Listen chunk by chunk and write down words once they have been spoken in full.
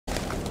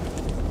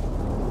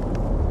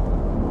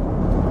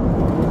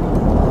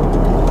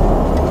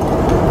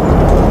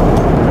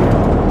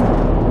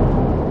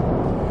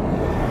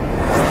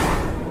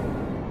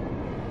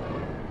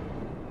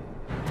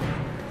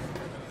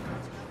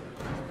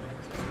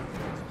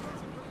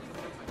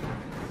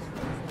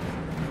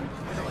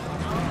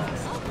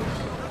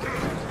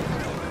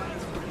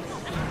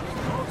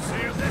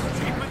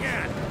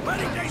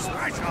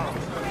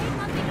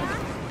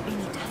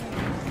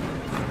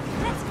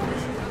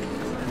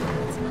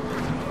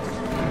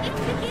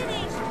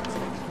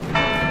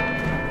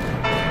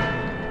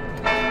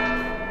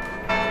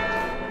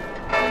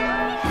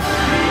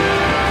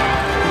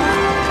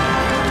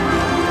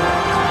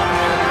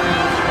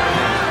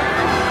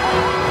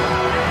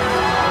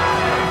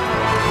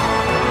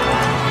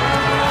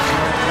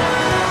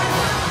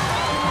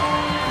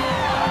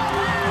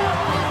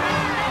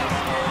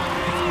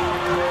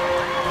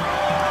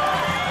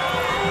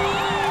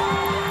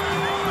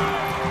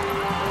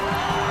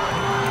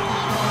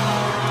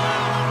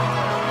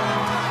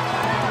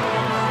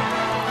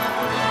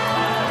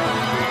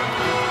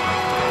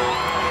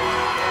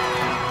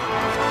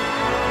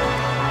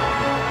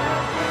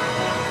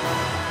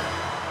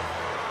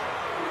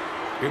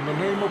In the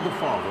name of the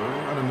Father,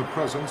 and in the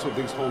presence of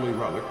these holy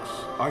relics,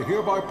 I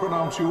hereby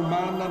pronounce you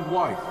man and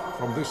wife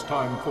from this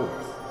time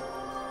forth.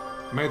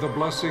 May the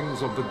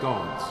blessings of the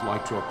gods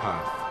light your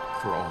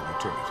path for all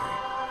eternity.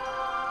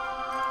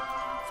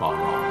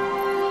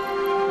 Farewell.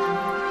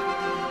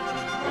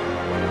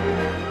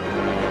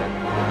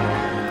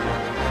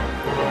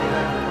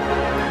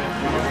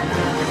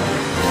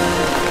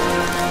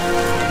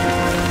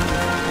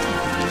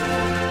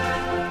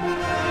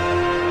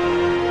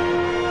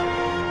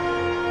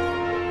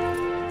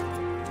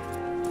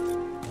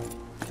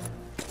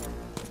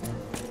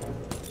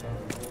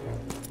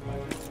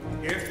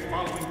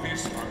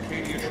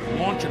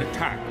 Launch an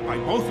attack by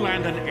both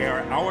land and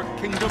air, our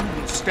kingdom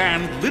will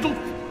stand little...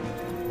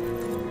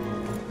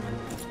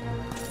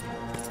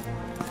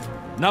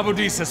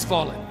 Nabudis has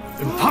fallen.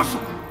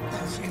 Impossible!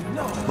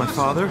 My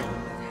father?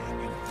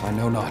 I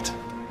know not.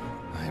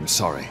 I am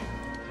sorry.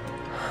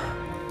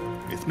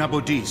 If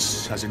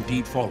Nabudis has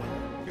indeed fallen,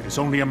 it is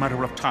only a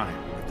matter of time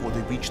before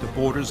they reach the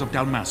borders of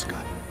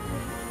Dalmasca.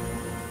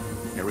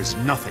 There is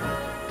nothing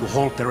to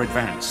halt their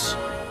advance.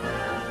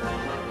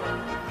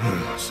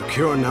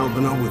 Secure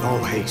Nalbina with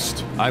all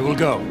haste. I will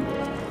go.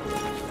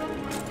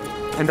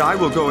 And I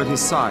will go at his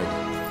side.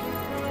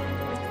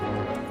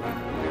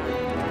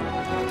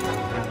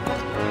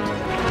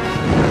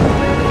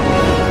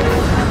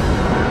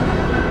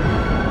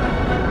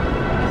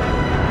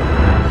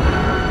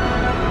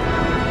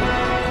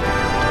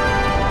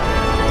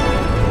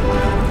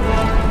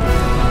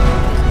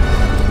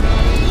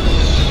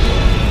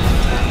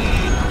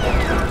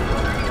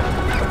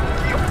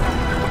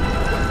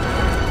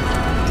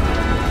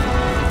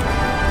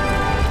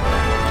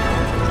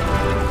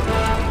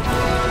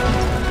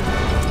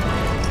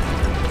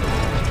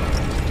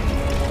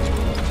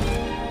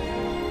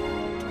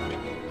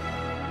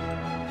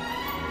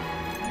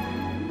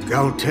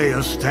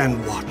 Galtea,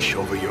 stand watch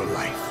over your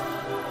life.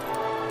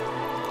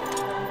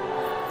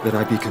 That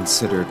I be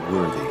considered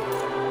worthy.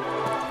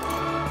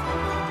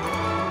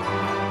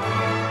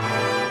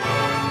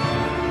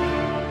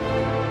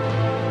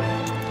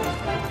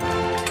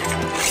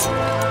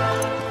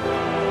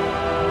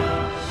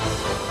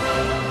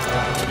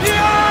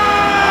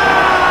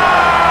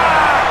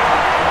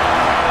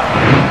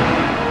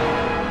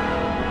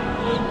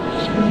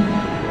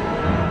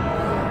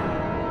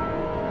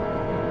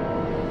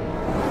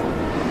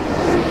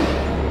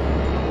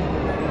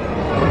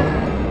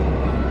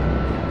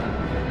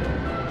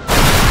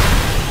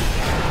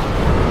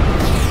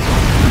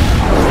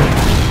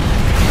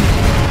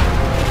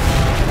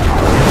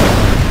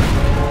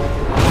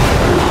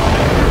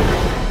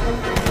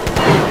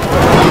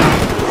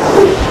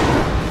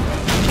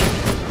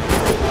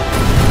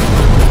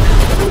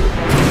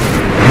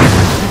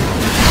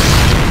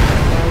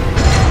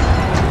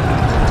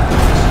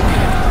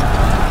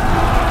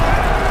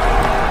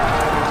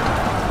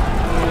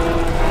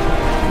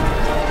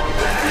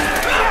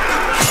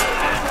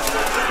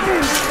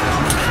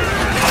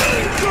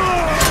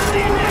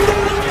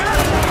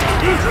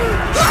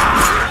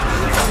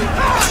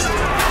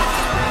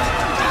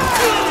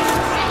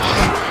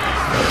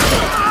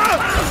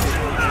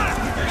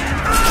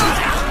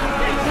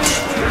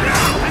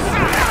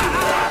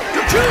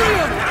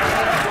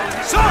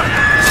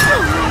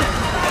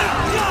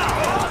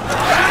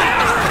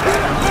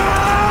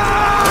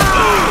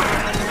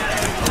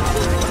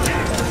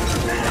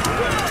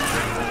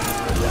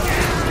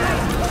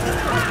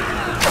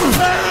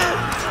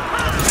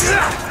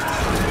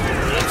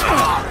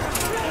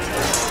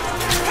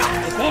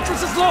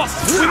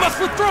 We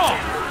must withdraw!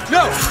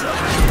 No!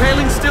 The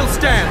paling still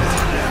stands!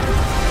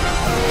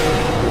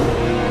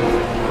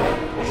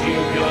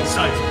 Shield beyond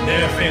sight,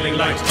 ne'er failing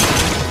light.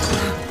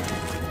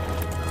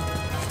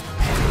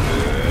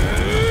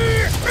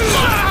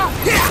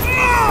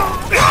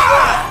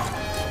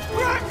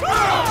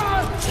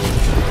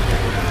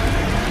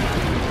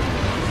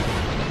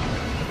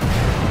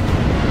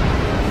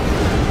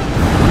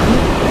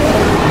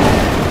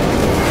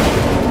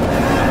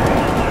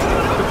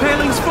 The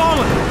paling's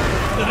fallen!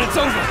 Then it's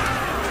over!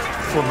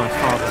 For my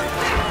father.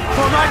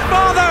 For my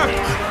father!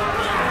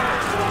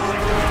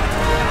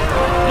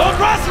 Lord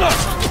Rasler!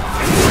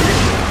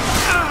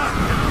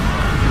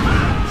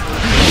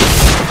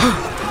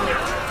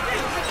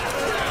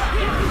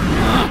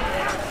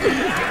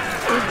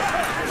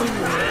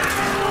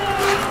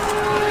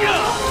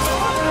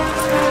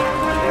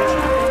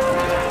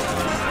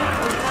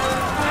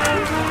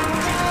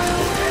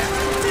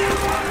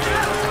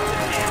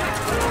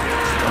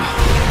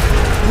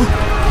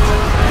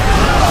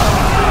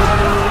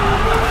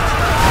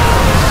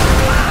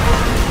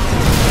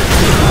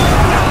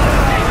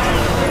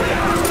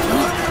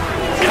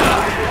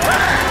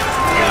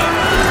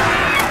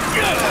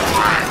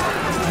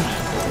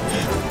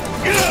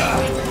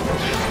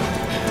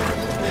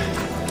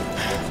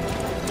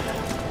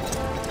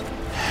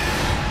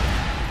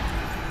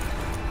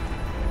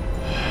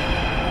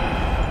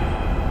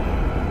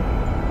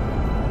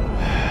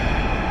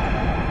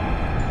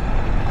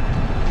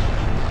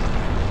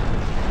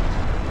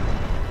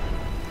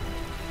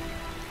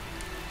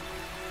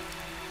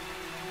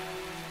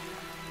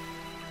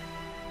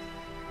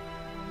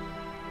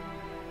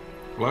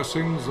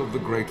 Blessings of the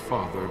Great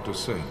Father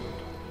descend,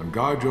 and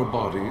guide your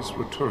bodies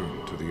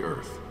return to the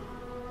earth.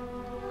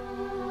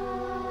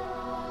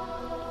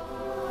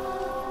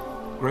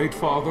 Great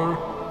Father,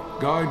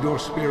 guide your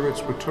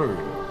spirits return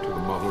to the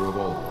Mother of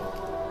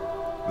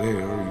all. There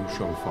you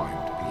shall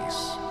find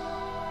peace.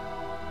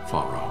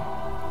 Pharaoh.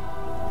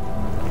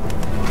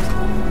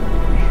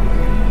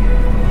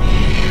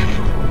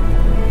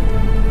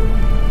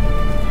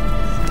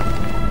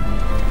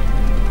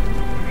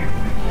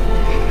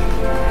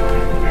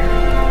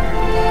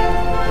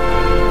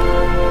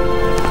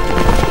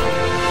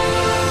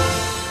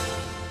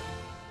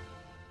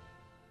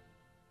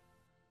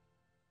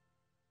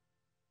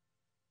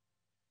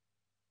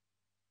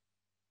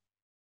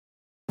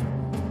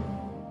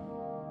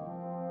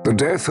 The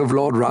death of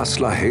Lord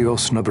Rasla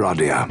Heos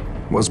Nabradia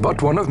was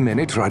but one of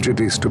many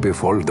tragedies to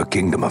befall the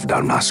Kingdom of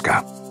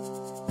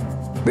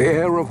Dalmasca. The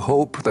air of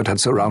hope that had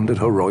surrounded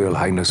Her Royal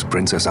Highness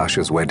Princess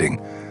Asha's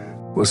wedding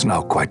was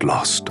now quite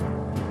lost.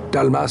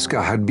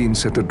 Dalmasca had been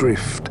set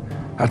adrift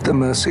at the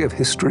mercy of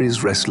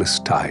history's restless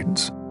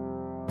tides.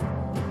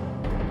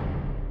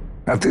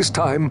 At this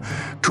time,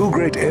 two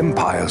great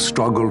empires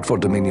struggled for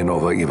dominion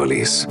over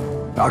Ivalice: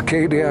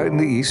 Arcadia in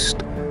the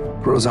east,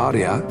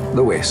 Rosaria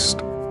the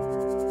west.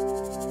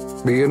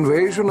 The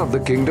invasion of the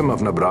Kingdom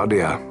of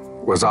Nabradia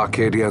was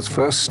Arcadia's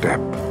first step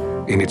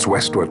in its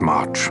westward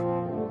march.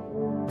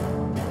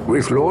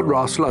 With Lord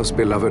Rasla's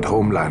beloved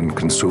homeland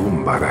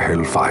consumed by the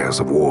hellfires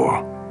of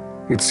war,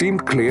 it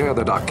seemed clear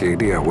that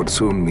Arcadia would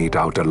soon mete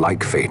out a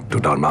like fate to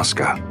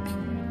Dalmasca.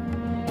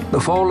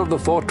 The fall of the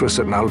fortress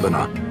at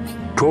Nalbina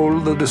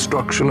told the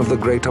destruction of the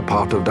greater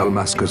part of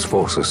Dalmasca's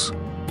forces.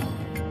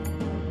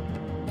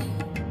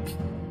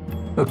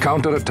 A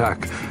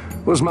counterattack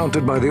was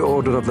mounted by the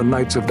order of the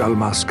Knights of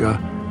Dalmasca,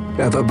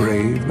 ever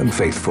brave and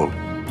faithful.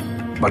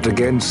 But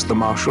against the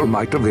martial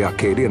might of the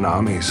Arcadian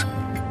armies,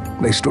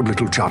 they stood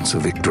little chance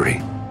of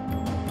victory.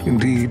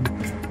 Indeed,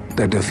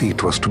 their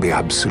defeat was to be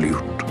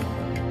absolute.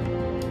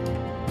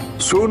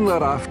 Soon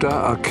thereafter,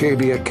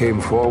 Arcadia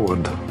came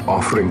forward,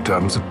 offering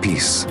terms of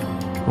peace,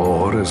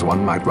 or, as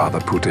one might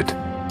rather put it,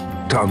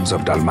 terms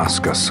of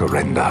Dalmasca's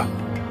surrender.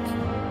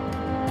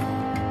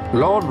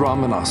 Lord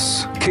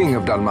Ramenas, King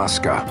of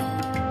Dalmasca,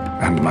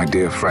 and my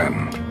dear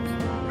friend,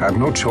 had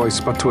no choice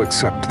but to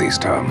accept these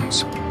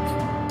terms.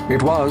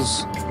 It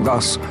was,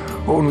 thus,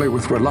 only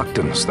with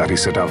reluctance that he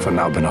set out for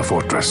Nalbina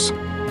Fortress,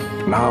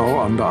 now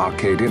under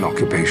Arcadian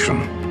occupation,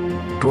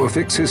 to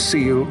affix his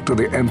seal to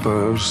the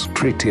Emperor's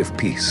Treaty of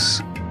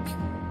Peace.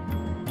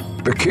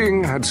 The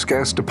king had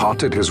scarce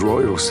departed his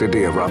royal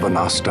city of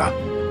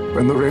Rabanasta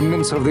when the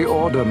remnants of the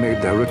Order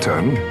made their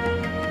return,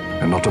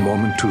 and not a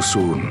moment too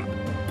soon,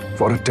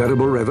 for a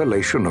terrible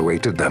revelation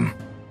awaited them.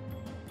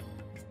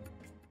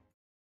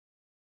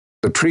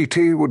 The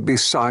treaty would be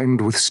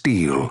signed with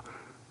steel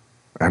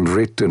and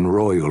writ in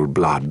royal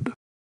blood.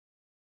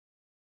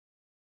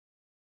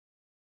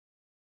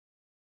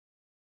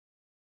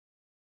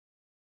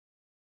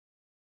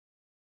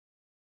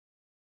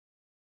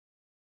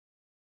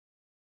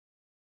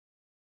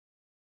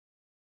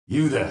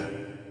 You there?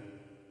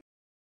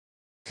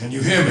 Can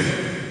you hear me?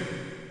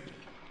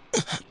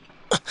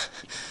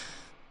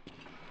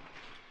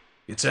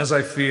 It's as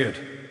I feared.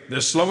 They're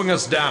slowing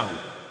us down.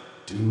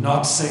 Do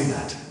not say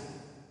that.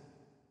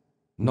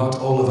 Not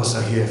all of us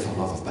are here for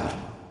love of battle.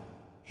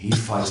 He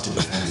fights to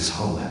defend his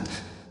homeland.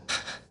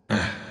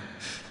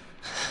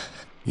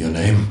 Your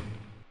name?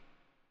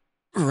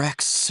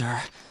 Rex,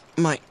 sir.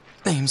 My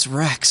name's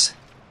Rex.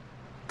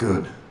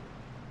 Good.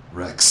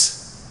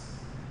 Rex.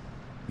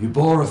 You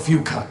bore a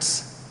few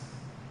cuts,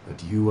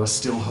 but you are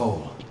still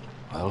whole.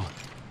 Well,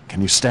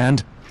 can you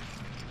stand?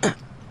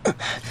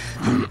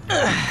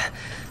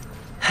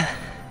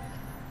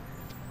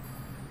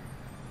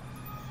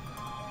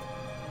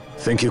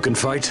 Think you can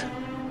fight?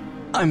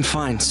 I'm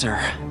fine, sir.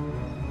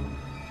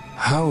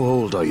 How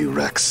old are you,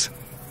 Rex?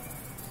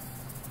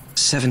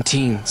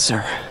 17,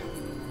 sir.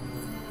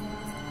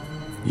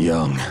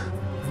 Young.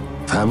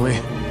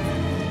 Family?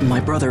 My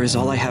brother is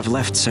all I have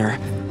left, sir.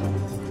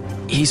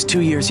 He's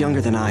 2 years younger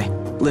than I,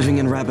 living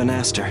in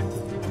Rabanaster.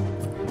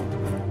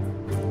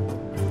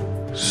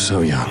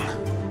 So young.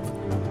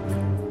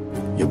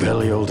 You're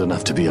barely old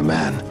enough to be a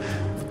man.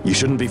 You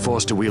shouldn't be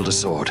forced to wield a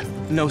sword.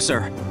 No,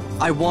 sir.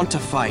 I want to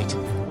fight.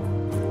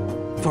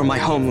 For my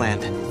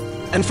homeland.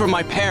 And for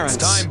my parents.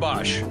 It's time,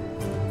 Bosch.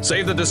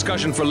 Save the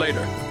discussion for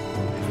later.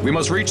 We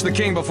must reach the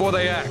king before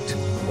they act,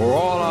 or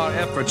all our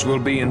efforts will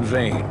be in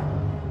vain.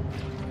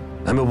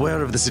 I'm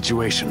aware of the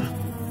situation.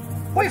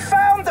 We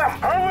found them!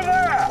 Over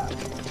there!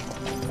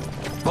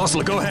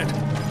 Bosler, go ahead.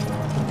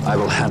 I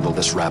will handle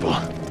this rabble.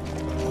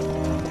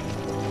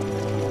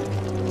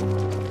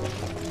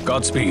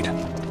 Godspeed.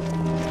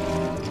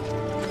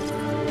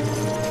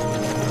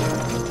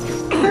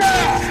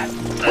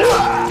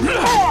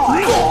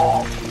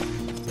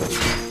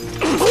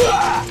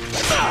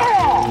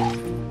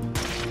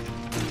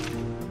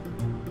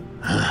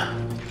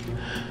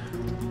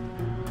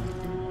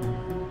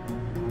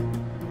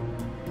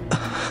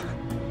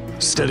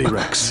 Steady,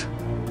 Rex.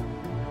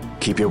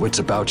 Keep your wits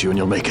about you and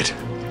you'll make it.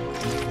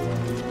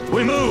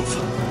 We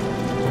move!